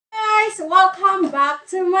guys! Welcome back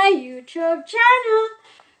to my YouTube channel.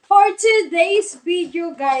 For today's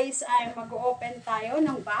video guys, ay mag-open tayo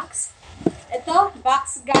ng box. Ito,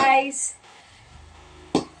 box guys.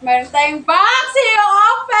 Meron tayong box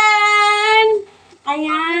i-open!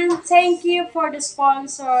 Ayan, thank you for the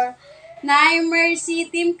sponsor. Nay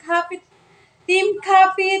Mercy, Team Kapit. Thank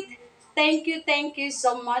you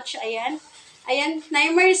so much. Ayan,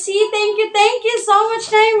 Nay Mercy, thank you so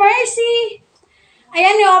much, Nay Mercy.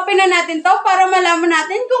 Ayan, i-open na natin to para malaman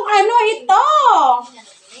natin kung ano ito.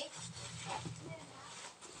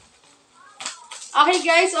 Okay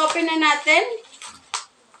guys, open na natin.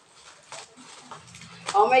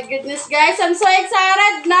 Oh my goodness guys, I'm so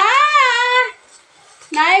excited na!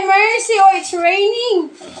 Nay Mercy, oh it's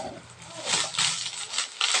raining.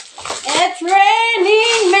 It's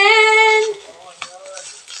raining, man!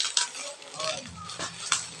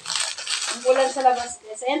 Ang ulan sa labas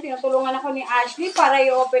guys. Ayan, tinutulungan ako ni Ashley para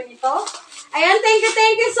i-open ito. Ayan,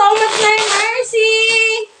 thank you so much, Nay Mercy!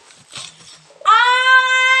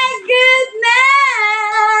 Oh, goodness!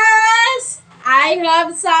 I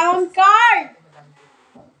have sound card!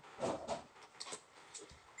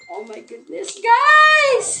 Oh my goodness,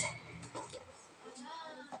 guys!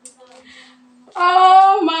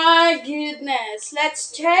 Oh my goodness.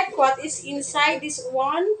 Let's check what is inside this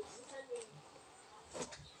one.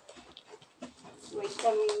 Wait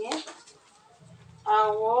a minute.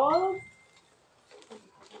 Owl.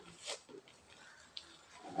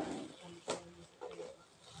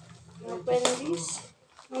 Open this.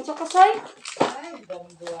 Ano sa kasay?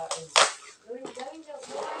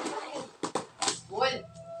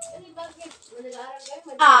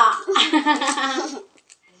 Ah.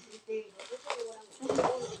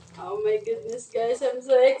 Oh my goodness, guys, I'm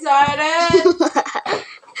so excited.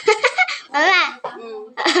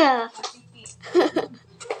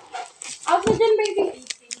 Oxygen, baby.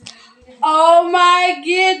 Oh my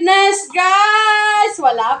goodness, guys.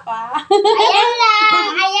 Wala pa. Ayan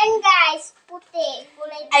lang. Ayan, guys. Puti.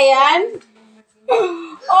 Kulay puti. Ayan.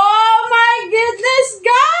 Oh my goodness,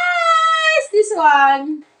 guys. This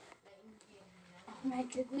one. Oh my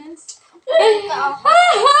goodness.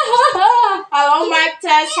 Hello, mic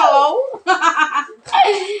test. Hello.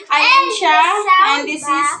 Ayan siya. And this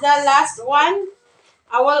is the last one.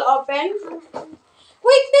 I will open.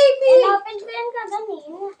 Wait, baby. Open ko yan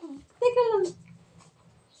kanina. Teka lang.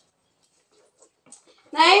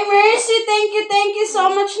 Nay Mercy, thank you so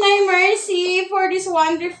much, Nay Mercy, for this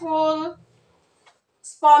wonderful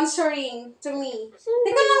sponsoring to me.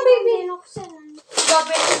 Teka lang, baby.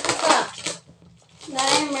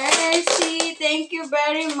 Nay Mercy, thank you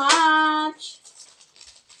very much.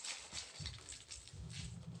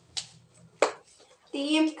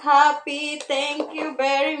 Team Copy, thank you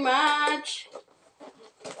very much.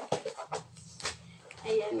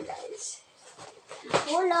 Ayan, guys.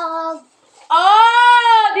 Hulog.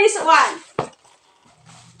 Oh, this one.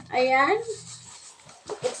 Ayan.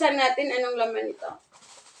 Buksan natin anong laman ito.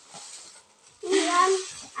 Ayan.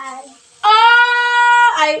 Ay. Oh,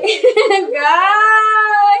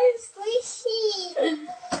 guys. Squishy.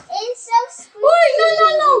 It's so squishy. Uy,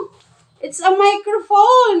 no. It's a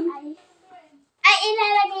microphone. Ay,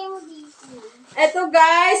 ilalagay mo dito. Ito,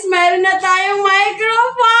 guys. Meron na tayong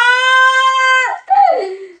microphone.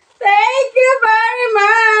 Thank you very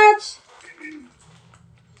much.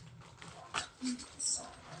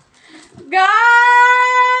 Guys!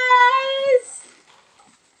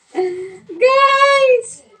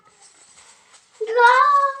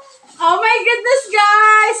 Oh my goodness,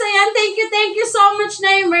 guys! Ayan, thank you so much,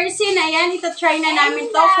 Nay Mercy. Ayan, ito-try na namin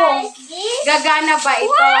to kung gagana ba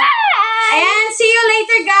ito. Ayan, see you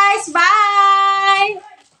later, guys. Bye!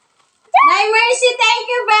 Nay Mercy, thank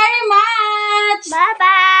you very much!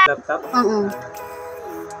 Bye-bye. Laptop?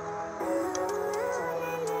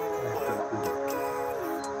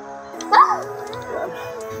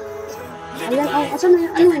 Ayan, asan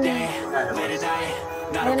na ano yun?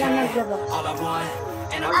 Ayan lang naglabas.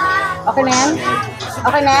 Okay na yan?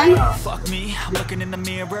 Okay na yan? Fuck me, I'm looking in the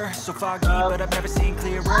mirror, so foggy, but I've never seen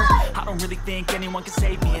clearer. I don't really think anyone can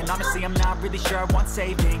save me, and honestly I'm not really sure I want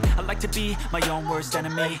saving. I like to be my own worst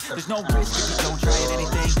enemy. There's no risk if you don't try at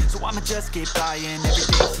anything, so I'ma just keep buying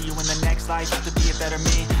everything. See you in the next life, have to be a better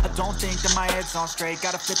me. I don't think that my head's on straight,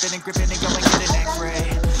 gotta flip it and grip it and go and get an x-ray.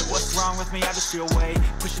 What's wrong with me? I just feel weight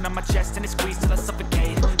pushing on my chest and it squeezes till I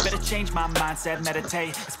suffocate. Better change my mindset,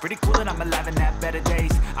 meditate. It's pretty cool that I'm alive and have better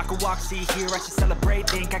days. I could walk, see, hear, I should celebrate.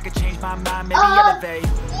 Think I could change my mind, maybe elevate.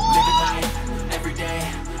 Living life, every day,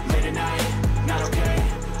 late at night, not okay.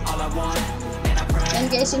 All I want, and I pray. Yan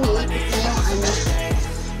guys, iniipit niya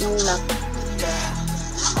yung lock.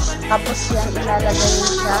 Tapos yan, ilalagay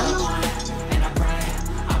niya siya.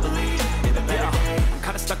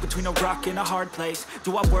 stuck between a rock and a hard place.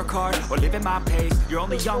 Do I work hard or live at my pace? You're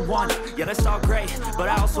only young once, yeah, that's all great, but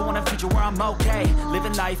I also want a future where I'm okay.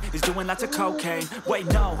 Living life is doing lots of cocaine. Wait,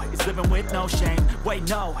 no, it's living with no shame. Wait,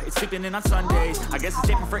 no, it's sleeping in on Sundays. I guess it's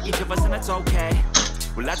different for each of us and that's okay.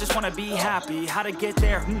 Well, I just wanna be happy. How to get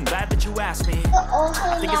there? Glad that you asked me.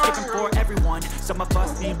 I think it's different for everyone. Some of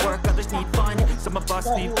us need work, others need fun. Some of us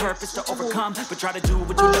need purpose to overcome, but try to do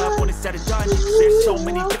what you love when it's said and done. 'Cause there's so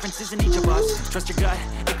many differences in each of us. Trust your gut,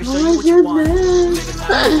 it can show you what you want. Living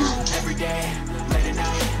life every day, late at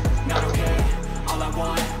night, not okay. All I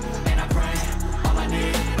want, and I pray, all I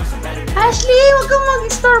need are some better days. Ashley, wag kang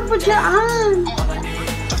mag-istorbo dyan. All I need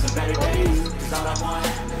are some better days. 'Cause all I want,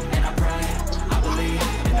 and I pray, I believe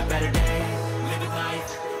in a better day. Living life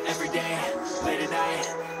every day, late at night,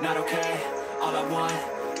 not okay. All I want,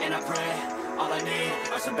 and I pray, all I need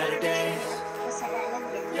are some better days.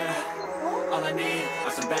 Yeah, all I need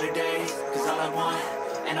are some better days. 'Cause all I want,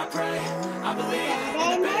 and I pray, I believe in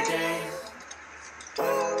a better day.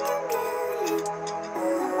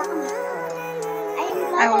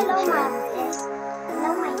 I want to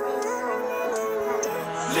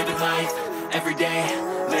Living life every day,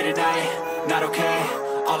 late at night, not okay.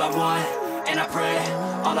 All I want, and I pray,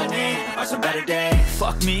 all I need are some better days.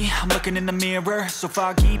 Fuck me, I'm looking in the mirror, so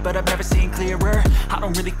foggy, but I've never seen clearer. I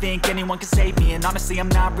don't really think anyone can save me, and honestly, I'm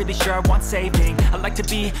not really sure I want saving. I like to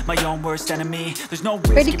be my own worst enemy. There's no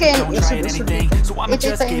risk if you don't try at anything, so I'ma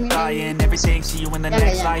just keep buying everything. See you in the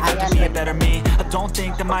next life, I can be a better me. I don't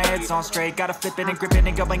think that my head's on straight. Gotta flip it and grip it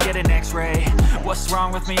and go and get an x-ray. What's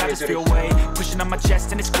wrong with me? I just feel weight pushing on my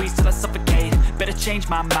chest and it squeezes till I suffocate. Better change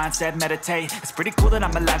my mindset, meditate. It's pretty cool that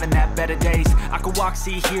I'm alive and have better days. I could walk,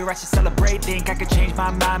 see, hear, I should celebrate. Think I could change my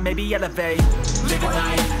mind, maybe elevate. Living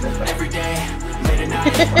life every day, late at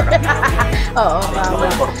night, not okay. Oo,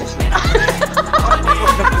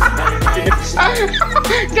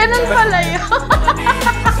 ganun pala yun.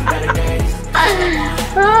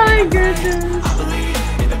 Oh my goodness.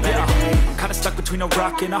 Kinda stuck between a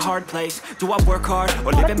rock and a hard place. Do I work hard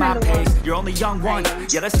or live at my pace? You're only young once,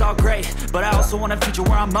 yeah, that's all great, but I also want a future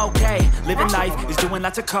where I'm okay. Living life is doing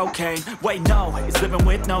lots of cocaine. Wait, no, it's living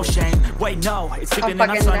with no shame. Wait, no, it's sleeping in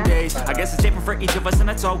on Sundays. I guess it's different for each of us and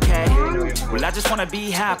that's okay. Well, I just wanna be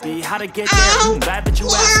happy. How to get there? Glad that you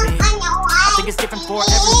asked me. I think it's different for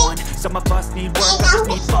everyone. Some of us need work, others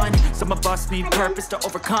need fun. Some of us need purpose to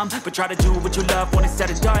overcome, but try to do what you love when it's said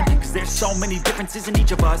and done. 'Cause there's so many differences in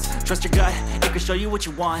each of us. Trust your gut, it can show you what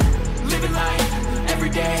you want. Living life every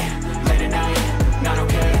day, late at night, not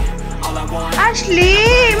okay. All I want.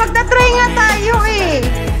 Ashley, magta-try nga tayo eh.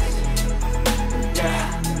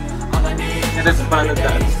 Yeah, all I need Ito sa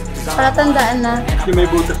palatandaan. Palatandaan na. Yung may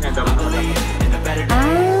butas niya daw. in a better day.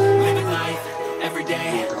 Ah. Living life every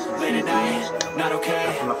day, late at night, not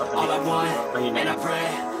okay. All I want, and I pray,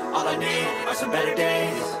 all I need are some better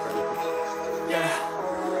days.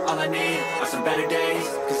 Yeah, all I need are some better days.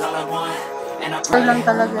 'Cause all I want, and I pray, lang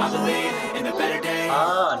talaga. I believe in a better day.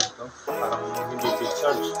 Ano to? Parang hindi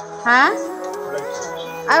discharge. Ha? Walang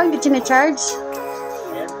charge. Ah, hindi sinacharge?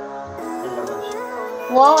 Ayan. Yun lang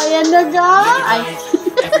siya. Wow, ayan na ga! Ay,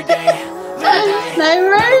 Every day, late at night,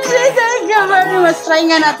 na-emergency! Thank you very much. Try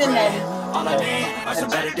nga natin din. all I need are some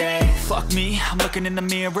better days. Fuck me, I'm looking in the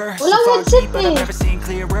mirror. So Walang foggy, headset but I've eh. never seen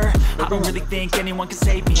clearer. I don't really think anyone can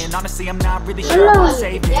save me, and honestly, I'm not really sure I want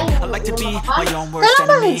saving. I like to be my own worst Kailan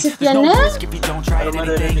ba enemy. headset There's no yan, eh? risk if you don't try at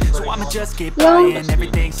anything, so I'ma just keep Yung- buying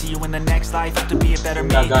everything. See you in the next life, have to be a better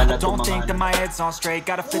me. I don't think that my head's on straight.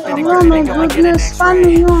 Gotta flip it and Oh grip it my and go and get an goodness, paano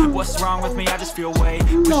x-ray. yun? What's wrong with me? I just feel weight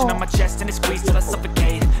pushing on my chest and it squeezes till I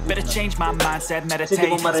suffocate. Better change my mindset, meditate.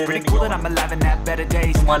 Hindi mo It's pretty maririnig cool yung- that I'm alive and have better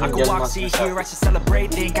days. Kung I ano could dyan, walk, mas see, masabi. hear, I should celebrate.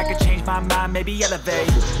 Think I could change my mind, maybe elevate.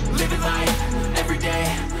 Living life every day,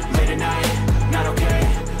 late at night, not okay.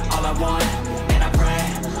 All I want, and I pray,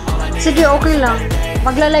 all I need. Sige, okay lang.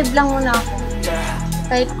 Magla-live lang muna ako. Yeah,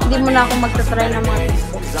 Kahit hindi mo na ako magta-try ng mga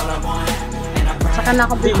TikTok. 'cause all I want, and I pray. Saka na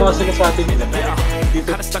ako Hindi, bigyan. mga sinasabi nila. Dito.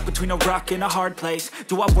 Kinda stuck between a rock and a hard place.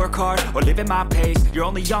 Do I work hard or live at my pace? You're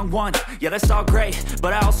only young once, yeah, that's all great,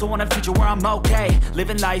 but I also want a future where I'm okay.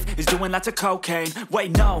 Living life is doing lots of cocaine.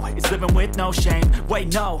 Wait, no, it's living with no shame. Wait,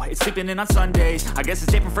 no, it's sleeping in on Sundays. I guess it's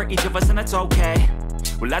different for each of us and that's okay.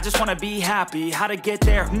 Well, I just wanna be happy. How to get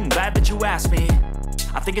there? Glad that you asked me.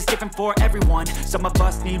 I think it's different for everyone. Some of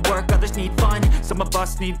us need work, others need fun. Some of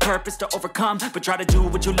us need purpose to overcome, but try to do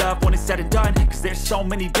what you love when it's said and done. 'Cause there's so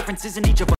many differences in each of us.